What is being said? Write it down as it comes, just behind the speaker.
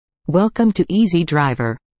Welcome to Easy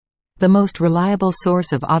Driver, the most reliable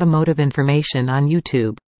source of automotive information on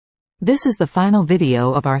YouTube. This is the final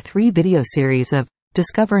video of our 3-video series of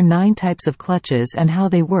Discover 9 Types of Clutches and How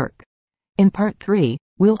They Work. In Part 3,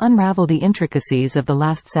 we'll unravel the intricacies of the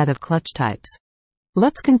last set of clutch types.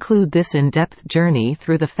 Let's conclude this in-depth journey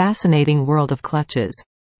through the fascinating world of clutches.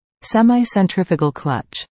 Semi-centrifugal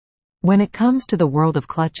clutch. When it comes to the world of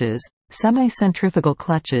clutches, semi-centrifugal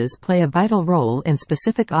clutches play a vital role in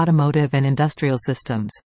specific automotive and industrial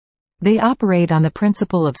systems. They operate on the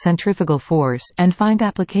principle of centrifugal force and find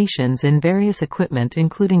applications in various equipment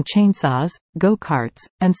including chainsaws, go-karts,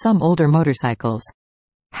 and some older motorcycles.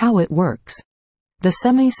 How it works. The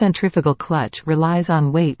semi-centrifugal clutch relies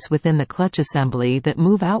on weights within the clutch assembly that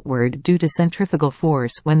move outward due to centrifugal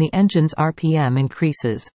force when the engine's RPM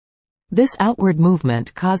increases. This outward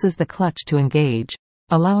movement causes the clutch to engage,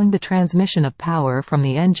 allowing the transmission of power from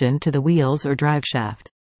the engine to the wheels or driveshaft.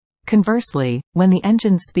 Conversely, when the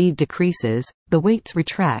engine's speed decreases, the weights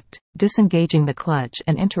retract, disengaging the clutch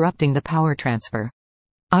and interrupting the power transfer.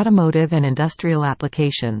 Automotive and industrial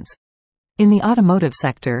applications. In the automotive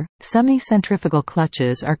sector, semi-centrifugal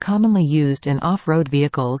clutches are commonly used in off-road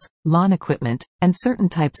vehicles, lawn equipment, and certain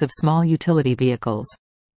types of small utility vehicles.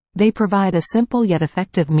 They provide a simple yet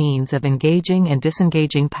effective means of engaging and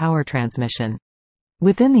disengaging power transmission.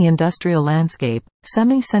 Within the industrial landscape,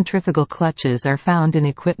 semi-centrifugal clutches are found in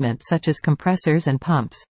equipment such as compressors and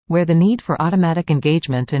pumps, where the need for automatic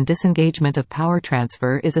engagement and disengagement of power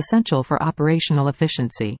transfer is essential for operational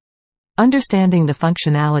efficiency. Understanding the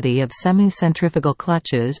functionality of semi-centrifugal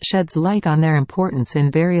clutches sheds light on their importance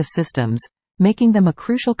in various systems, making them a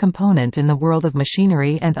crucial component in the world of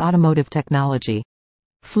machinery and automotive technology.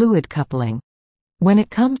 Fluid coupling. When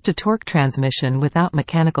it comes to torque transmission without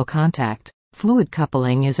mechanical contact, fluid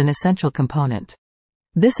coupling is an essential component.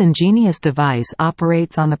 This ingenious device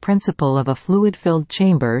operates on the principle of a fluid-filled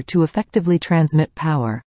chamber to effectively transmit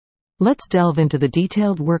power. Let's delve into the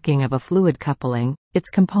detailed working of a fluid coupling,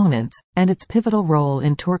 its components, and its pivotal role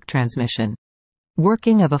in torque transmission.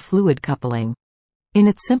 Working of a fluid coupling. In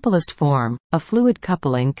its simplest form, a fluid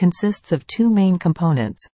coupling consists of two main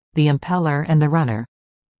components, the impeller and the runner.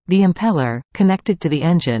 The impeller, connected to the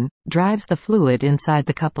engine, drives the fluid inside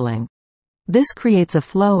the coupling. This creates a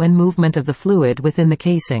flow and movement of the fluid within the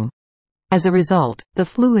casing. As a result, the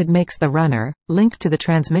fluid makes the runner, linked to the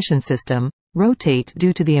transmission system, rotate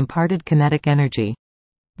due to the imparted kinetic energy.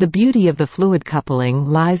 The beauty of the fluid coupling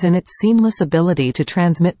lies in its seamless ability to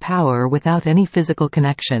transmit power without any physical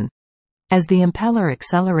connection. As the impeller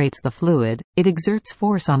accelerates the fluid, it exerts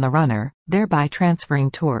force on the runner, thereby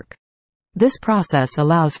transferring torque. This process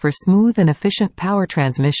allows for smooth and efficient power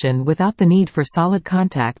transmission without the need for solid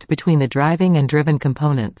contact between the driving and driven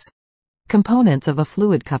components. Components of a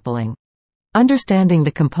fluid coupling. Understanding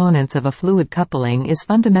the components of a fluid coupling is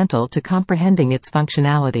fundamental to comprehending its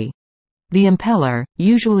functionality. The impeller,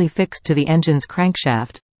 usually fixed to the engine's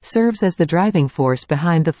crankshaft, serves as the driving force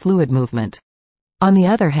behind the fluid movement. On the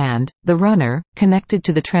other hand, the runner, connected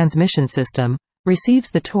to the transmission system,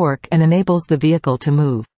 receives the torque and enables the vehicle to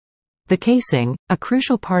move. The casing, a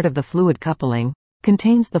crucial part of the fluid coupling,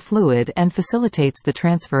 contains the fluid and facilitates the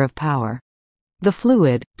transfer of power. The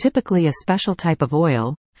fluid, typically a special type of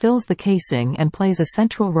oil, fills the casing and plays a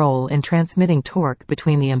central role in transmitting torque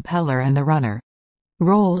between the impeller and the runner.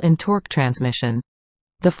 Role in torque transmission.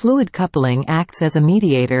 The fluid coupling acts as a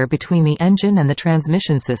mediator between the engine and the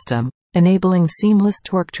transmission system, enabling seamless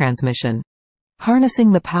torque transmission.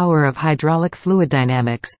 Harnessing the power of hydraulic fluid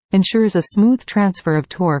dynamics ensures a smooth transfer of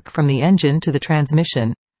torque from the engine to the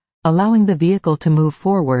transmission, allowing the vehicle to move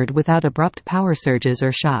forward without abrupt power surges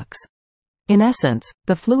or shocks. In essence,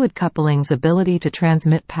 the fluid coupling's ability to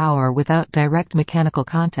transmit power without direct mechanical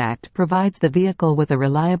contact provides the vehicle with a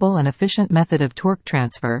reliable and efficient method of torque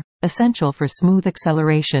transfer, essential for smooth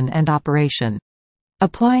acceleration and operation.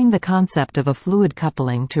 Applying the concept of a fluid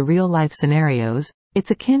coupling to real-life scenarios, it's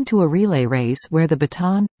akin to a relay race where the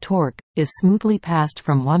baton, torque, is smoothly passed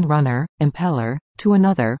from one runner, impeller, to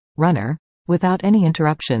another, runner, without any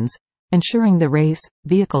interruptions, ensuring the race,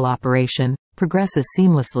 vehicle operation, progresses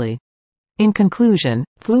seamlessly. In conclusion,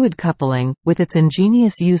 fluid coupling, with its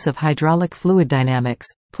ingenious use of hydraulic fluid dynamics,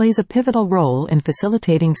 plays a pivotal role in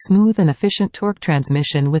facilitating smooth and efficient torque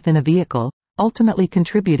transmission within a vehicle, ultimately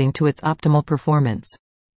contributing to its optimal performance.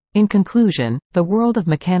 In conclusion, the world of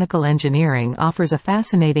mechanical engineering offers a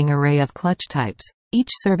fascinating array of clutch types, each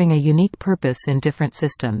serving a unique purpose in different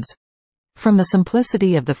systems. From the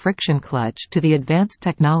simplicity of the friction clutch to the advanced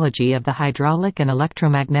technology of the hydraulic and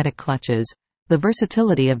electromagnetic clutches, the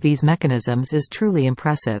versatility of these mechanisms is truly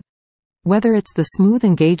impressive. Whether it's the smooth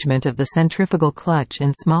engagement of the centrifugal clutch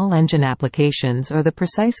in small engine applications or the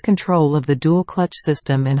precise control of the dual clutch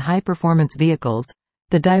system in high-performance vehicles,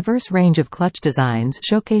 the diverse range of clutch designs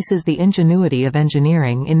showcases the ingenuity of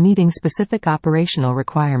engineering in meeting specific operational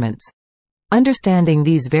requirements. Understanding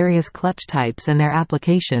these various clutch types and their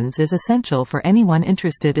applications is essential for anyone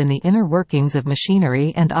interested in the inner workings of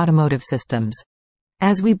machinery and automotive systems.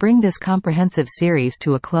 As we bring this comprehensive series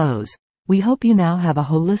to a close, we hope you now have a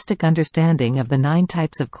holistic understanding of the 9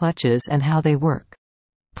 types of clutches and how they work.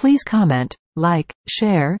 Please comment, like,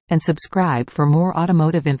 share, and subscribe for more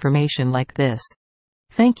automotive information like this.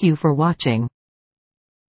 Thank you for watching.